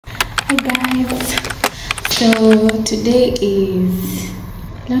Hi guys. So today is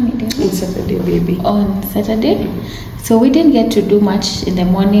It's Saturday, baby. On Saturday. So we didn't get to do much in the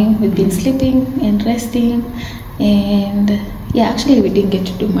morning. We've been sleeping and resting, and yeah, actually we didn't get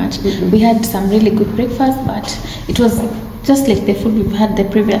to do much. We had some really good breakfast, but it was just like the food we've had the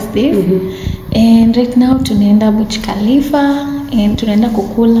previous days. And right now tunaenda Burj Khalifa and tunaenda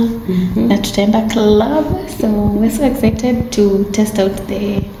kukula na tutaenda club. So we're so excited to test out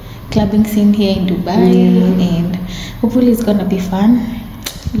the clubbing scene here in Dubai, and hopefully it's gonna be fun.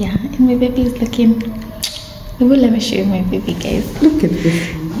 Yeah, and my baby is looking. Let me show you my baby, guys. Look at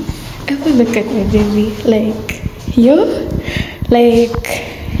this. Look at my baby. Like, yo,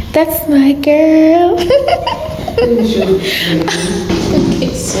 like, that's my girl.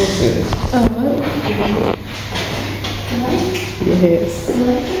 Okay. So good. Yes.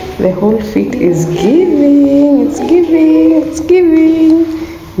 The whole fit is giving. It's giving. It's giving.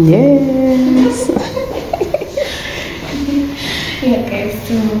 Yes. Yeah, guys.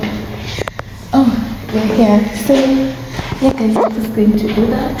 So, we're here. So, yeah, guys, we're just going to do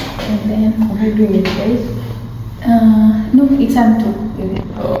that, and then We're doing it, guys. no, it's time to.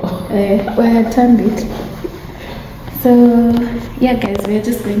 We're turned it. So, yeah, guys, we're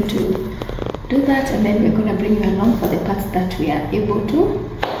just going to do that, and then we're gonna bring you along for the parts that we are able to.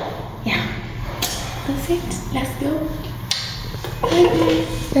 Yeah, that's it. Let's go.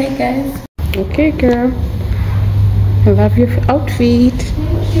 Bye, guys. Okay, girl. I love your outfit.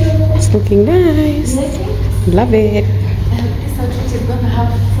 Thank you. It's looking nice. Love it. This outfit is gonna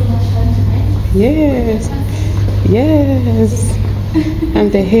have so much fun tonight. Yes. Yes.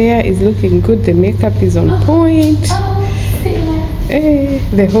 And the hair is looking good. The makeup is on point. Hey,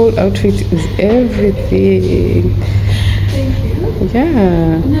 the whole outfit is everything. Thank you.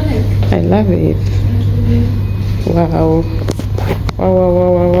 Yeah. I love it. Wow. Wow, wow, wow,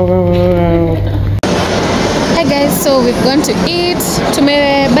 wow, wow, wow, wow. Hi guys, so we've gone to eat.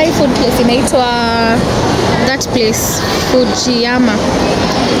 Buy food place inaitwa that place Fujiyama.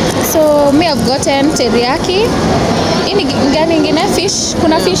 So me have gotten teriyaki. Ini gani ingine fish?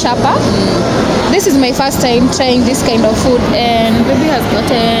 Kuna fish hapa. This is my first time trying this kind of food, and baby has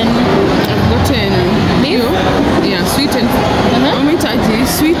gotten beef. Yeah, sweet and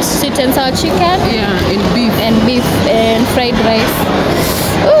Sweet and sour chicken. Yeah, and beef And fried rice.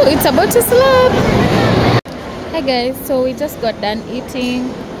 Oh, it's about to slap. Hi guys, so we just got done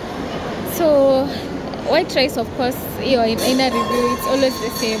eating. So white rice, of course, in a review it's always the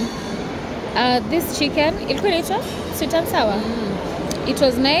same. This chicken, ilikuwa inaitwa sweet and sour. It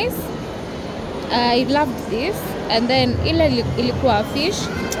was nice. I loved this. And then ile ilikuwa fish,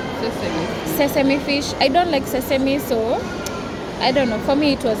 sesame fish. I don't like sesame, so I don't know, for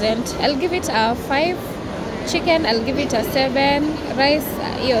me it wasn't. I'll give it a 5. Chicken, I'll give it a 7. Rice,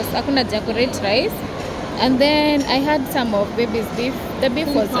 yes, hakuna decorate rice. And then I had some of baby's beef. The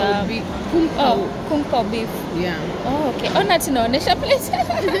beef was kung pao beef. Yeah. Oh, okay. Oh, not inaonesha place.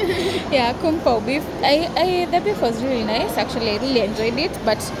 Yeah, kung pao beef. The beef was really nice. Actually, I really enjoyed it,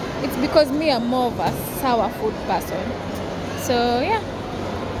 but it's because me, I'm more of a sour food person. So yeah.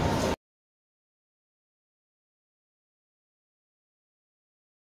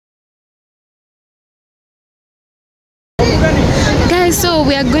 Guys, so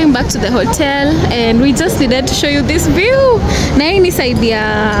we are going back to the hotel, and we just needed to show you this view. Na hii ni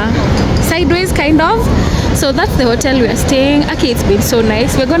sideways kind of. So that's the hotel we are staying. Okay, it's been so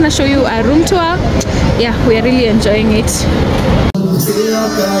nice. We're gonna show you a room tour. Yeah, we are really enjoying it.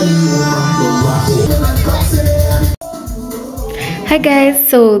 Hi guys,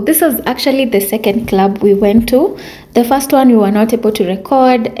 so this was actually the second club we went to. The first one we were not able to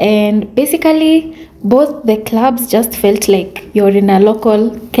record, and basically both the clubs just felt like you're in a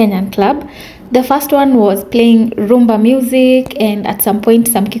local Kenyan club. The first one was playing rumba music and at some point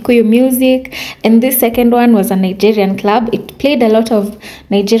some Kikuyu music, and this second one was a Nigerian club. It played a lot of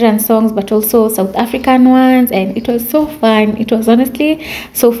Nigerian songs but also South African ones, and it was so fun. It was honestly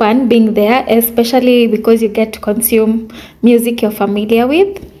so fun being there, especially because you get to consume music you're familiar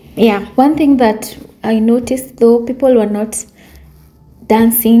with. Yeah, one thing that I noticed though, people were not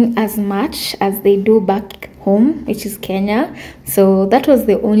dancing as much as they do back home, which is Kenya. So that was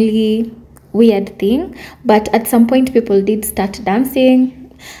the only weird thing, but at some point people did start dancing,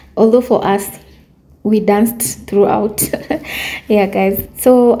 although for us we danced throughout. Yeah guys,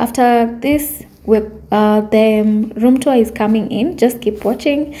 so after this the room tour is coming in. Just keep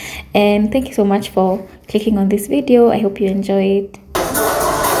watching, and thank you so much for clicking on this video. I hope you enjoy it.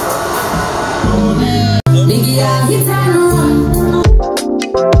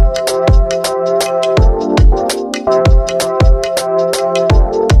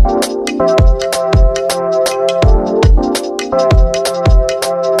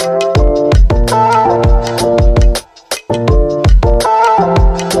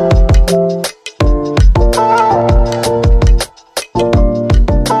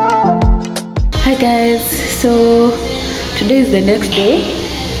 So today is the next day.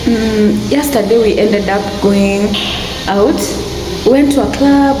 Yesterday we ended up going out. We went to a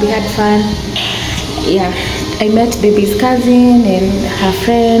club, we had fun. Yeah, I met baby's cousin and her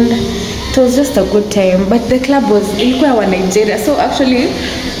friend. It was just a good time. But the club was in Nigeria. So actually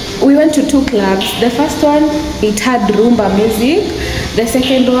we went to 2 clubs. The first one, it had rumba music. The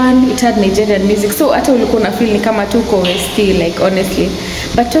second one, it had Nigerian music. So hata ulikuwa na feel ni kama tuko still, like honestly.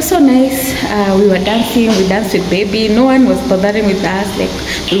 But it was so nice. We were dancing, we danced with baby. No one was bothering with us. Like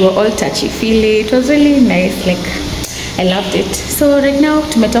we were all touchy-feely. It was really nice. Like I loved it. So right now,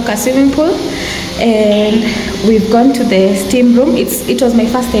 tumetoka swimming pool. And we've gone to the steam room. It was my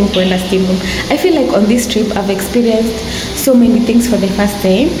first time going to steam room. I feel like on this trip I've experienced so many things for the first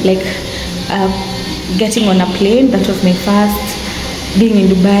time, like getting on a plane, that was my first. Being in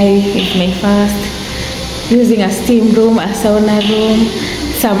Dubai is my first. Using a steam room, a sauna room,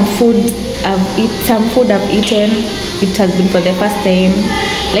 some food I've eaten, it has been for the first time.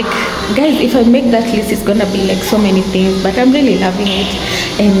 Like guys, if I make that list, it's gonna be like so many things, but I'm really loving it.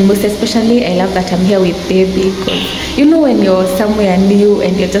 And most especially I love that I'm here with baby, because you know when you're somewhere new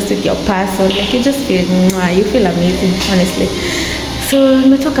and you're just with your person, like you just feel you feel amazing, honestly. So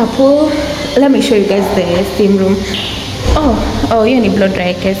nimetoka pool. Let me show you guys the steam room. Oh you need blow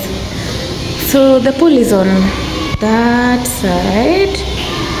dry guys. So the pool is on that side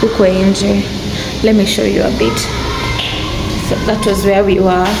huko nje. Let me show you a bit. So that was where we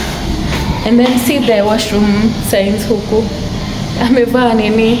were. And then see the washroom signs huko. Amevaa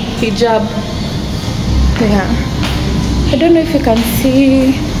nini hijab. Yeah, I don't know if you can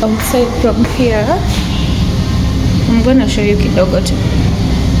see outside from here. I'm gonna show you kidogo too.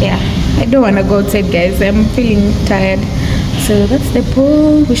 Yeah, I don't want to go outside guys, I'm feeling tired. So that's the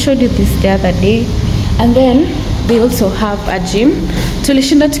pool. We showed you this the other day. And then they also have a gym.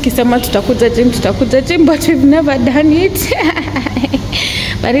 Tulishinda tukisema tutakuja gym, but we've never done it.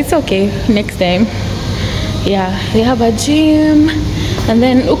 But it's okay, next time. Yeah, they have a gym. And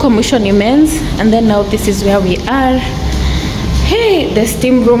then uko mwisho ni men's. And then now this is where we are. Hey, the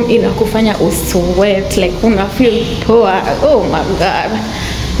steam room inakufanya usweat, like una feel poor. Oh my god.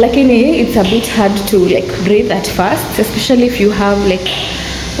 Lakini it's a bit hard to like breathe at first, especially if you have like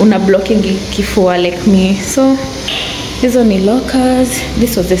una blocking kifua like me. So these are my lockers.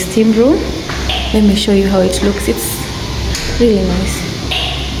 This was the steam room. Let me show you how it looks. It's really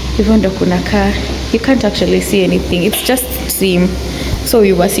nice. Even though kunakaa, you can't actually see anything, it's just steam. So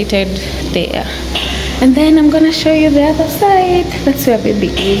we were seated there. And then I'm gonna show you the other side. That's where baby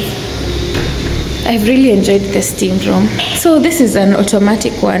is. I've really enjoyed the steam room. So this is an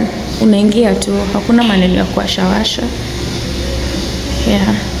automatic one. Unaingia tu, hakuna maneno ya kuwashawasha.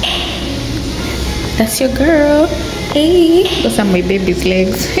 Yeah, that's your girl. Hey, those are my baby's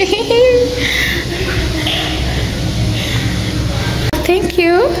legs. Thank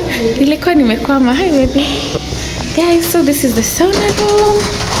you. Nilikuwa nimekwama. Hi baby. Guys, so this is the sauna room.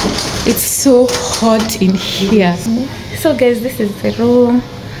 It's so hot in here. So guys, this is the room.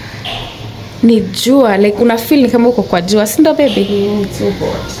 Ni jua, like una feel ni kama uko kwa jua, si ndio baby? It's so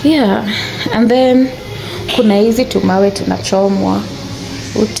hot. Yeah. And then kuna hizi tumawe tunachomwa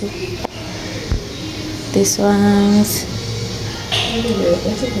utu. This ones.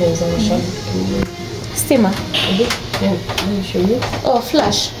 Steamer. Yeah, let me show you. Oh,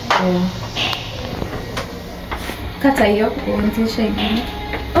 flash. Yeah. Kata hiyo kuanzisha ingine.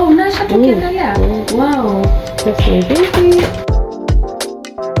 Oh, unasha tukiendelea. Wow. That's my baby.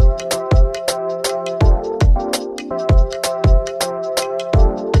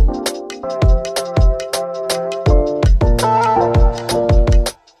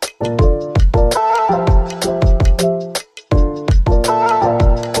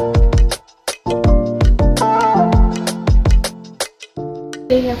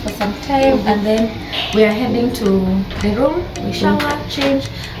 Here for some time, and then we are heading to the room. We shower, change,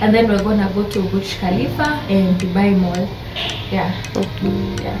 and then we're gonna go to Burj Khalifa and Dubai Mall. Yeah.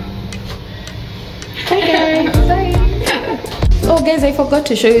 Yeah. Hi guys. Bye. Oh guys, I forgot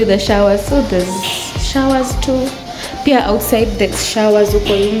to show you the showers. So there's showers too. Pia outside there's showers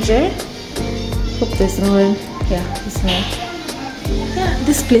uko nje. Hope there's no one. Yeah, there's no one. Yeah,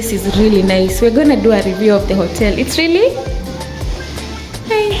 this place is really nice. We're gonna do a review of the hotel. It's really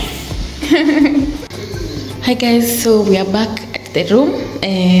nice. Hi guys, so we are back at the room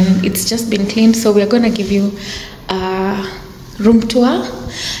and it's just been cleaned, so we are gonna give you a room tour.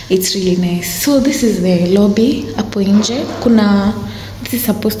 It's really nice. So this is the lobby hapo nje. Kuna, this is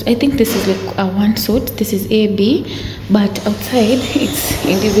supposed to, I think this is like a one suite. This is A, B, but outside it's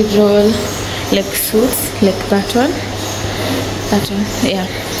individual like suits, like that one, yeah.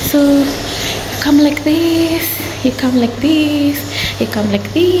 So come like this, you come like this, you come like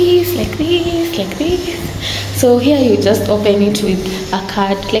this, like this, like this. So here you just open it with a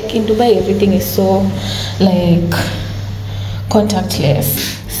card. Like in Dubai, everything is so like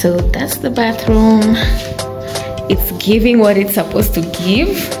contactless. So that's the bathroom. It's giving what it's supposed to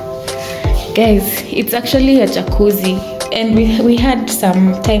give. Guys, it's actually a jacuzzi, and we had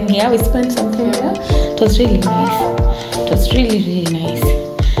some time here. We spent some time here. It was really nice. It was really nice.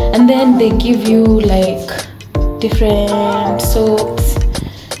 And then they give you like different soaps.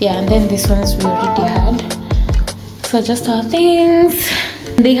 Yeah, and then these ones we already had. So just our things.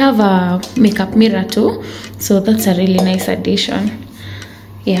 They have a makeup mirror too, so that's a really nice addition.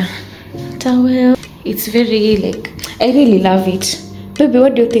 Yeah, towel. It's very like, I really love it. Baby,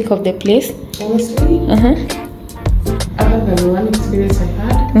 what do you think of the place? Honestly, other than the one experience I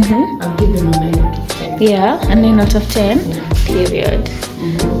had, I'll give them a 9 out of 10. Yeah, a 9 out of 10. Period.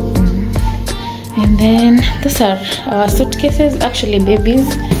 And then those are our suitcases. Actually,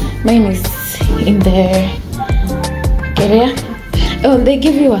 babies, mine is in the area. Oh, they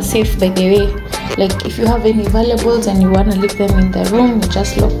give you a safe, by the way. Like if you have any valuables and you want to leave them in the room, you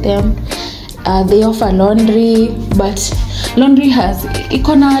just lock them. They offer laundry, but laundry has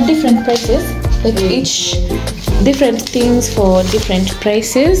different prices. Like each different things for different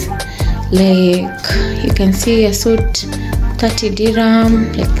prices. Like you can see a suit 30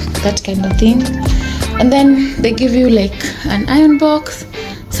 dirham, like that kind of thing. And then they give you like an iron box,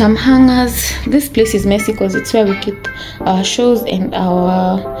 some hangers. This place is messy because it's where we keep our shoes and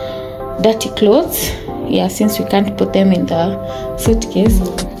our dirty clothes. Yeah, since we can't put them in the suitcase.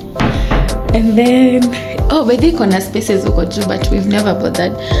 And then, oh, but they corner spaces but we've never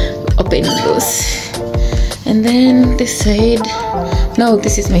bothered opening those. And then this side, now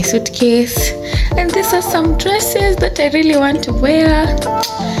this is my suitcase, and these are some dresses that I really want to wear,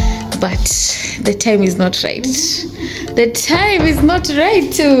 but the time is not right. The time is not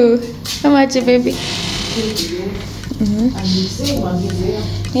right too. How much, baby?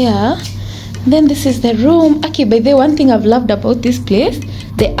 Yeah. Then this is the room. Okay, by the one thing I've loved about this place,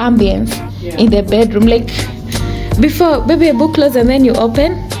 the ambience in the bedroom. Like before, baby, a book close and then you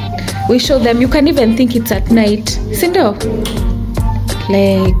open. We show them. You can even think it's at night. Sindo,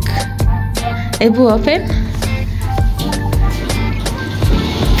 like, Ebu open.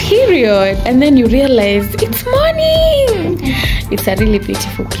 Period. And then you realize it's morning. It's a really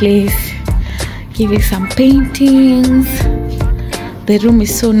beautiful place. Give you some paintings. The room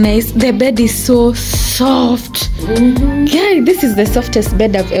is so nice. The bed is so soft. Yeah, this is the softest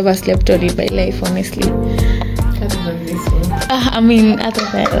bed I've ever slept on in my life, honestly. Other than this one. I mean, other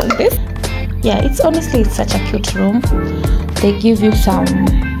than this. Yeah, it's such a cute room. They give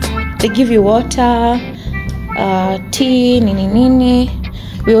you water, tea, nini.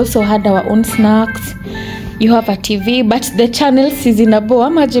 We also had our own snacks. You have a TV, but the channels is in a bow.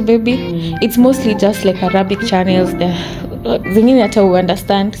 Amaje, baby. It's mostly just like Arabic channels. Zingine hata we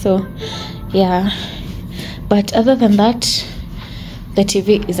understand. So, yeah. But other than that, the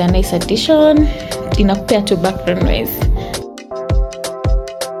TV is a nice addition. Inakupea to background noise.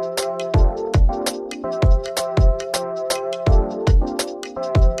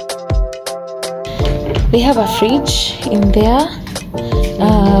 They have a fridge in there.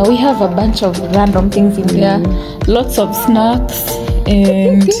 We have a bunch of random things in there. Lots of snacks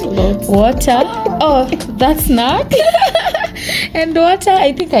and water. Oh, that snack. And water.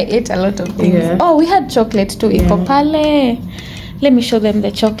 I think I ate a lot of things. Yeah. Oh, we had chocolate too. Ipopale. Let me show them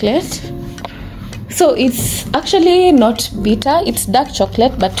the chocolate. So it's actually not bitter. It's dark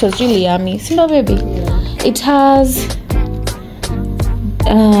chocolate, but it was really yummy. See, no, baby. It has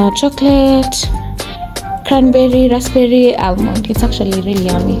chocolate, cranberry, raspberry, almond. It's actually really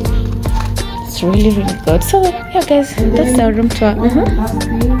yummy. It's really good. So yeah, guys, that's our room tour.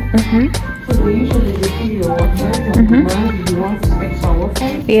 So they usually refill your water. You want extra water?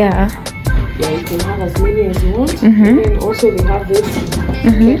 Yeah, you can have as many as you want. And then also they have this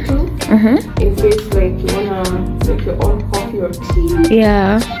kettle in case like you wanna make your own coffee or tea.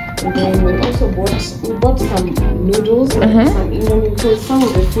 yeah. And then we also bought some noodles, like some Indomie, because some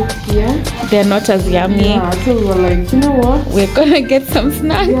of the food here They're not as yummy. Yeah, so we were like, you know what? We're gonna get some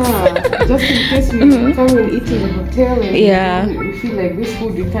snacks. Yeah, just in case we come and eat in the hotel and we feel like this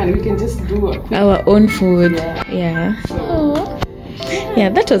food we can just do a quick Our own food. Yeah. Yeah,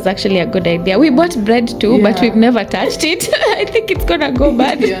 that was actually a good idea. We bought bread too, but we've never touched it. I think it's gonna go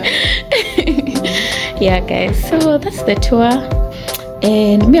bad. Yeah, guys. So that's the tour.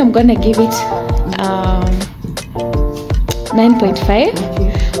 And me, I'm gonna give it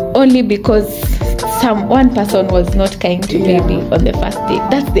 9.5 only because one person was not kind to baby on the first day.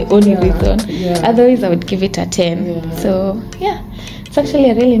 That's the only reason. Otherwise I would give it a 10. So yeah, it's actually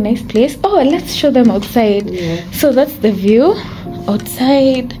a really nice place. Oh, let's show them outside. So that's the view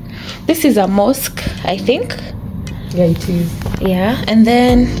outside. This is a mosque, I think. Yeah, it is. Yeah, and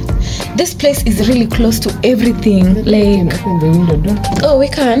then this place is really close to everything. Like, open the window, don't you? oh, we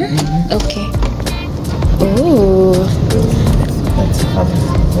can. Okay. Oh,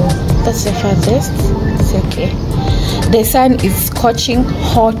 that's the farthest. It's okay. The sun is scorching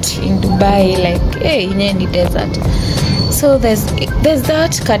hot in Dubai, like hey, in any desert. So there's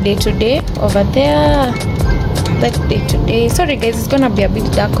that day today over there. That day today. Sorry guys, it's gonna be a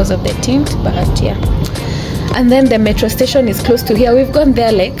bit dark because of the tint, but yeah. And then the metro station is close to here. We've gone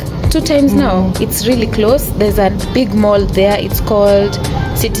there like 2 times now. It's really close. There's a big mall there. It's called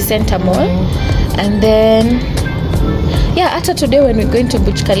City Center Mall. And then yeah, after today when we're going to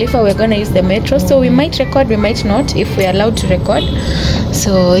Burj Khalifa, we're gonna use the metro. So we might record, we might not, if we're allowed to record.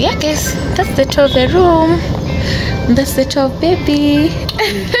 So yeah guys, that's the tour of the room. That's the tour of baby.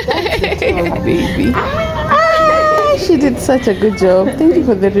 That's the tour of baby. She did such a good job. Thank you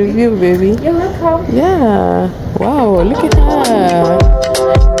for the review, baby. You're welcome. Yeah. Wow, look at her.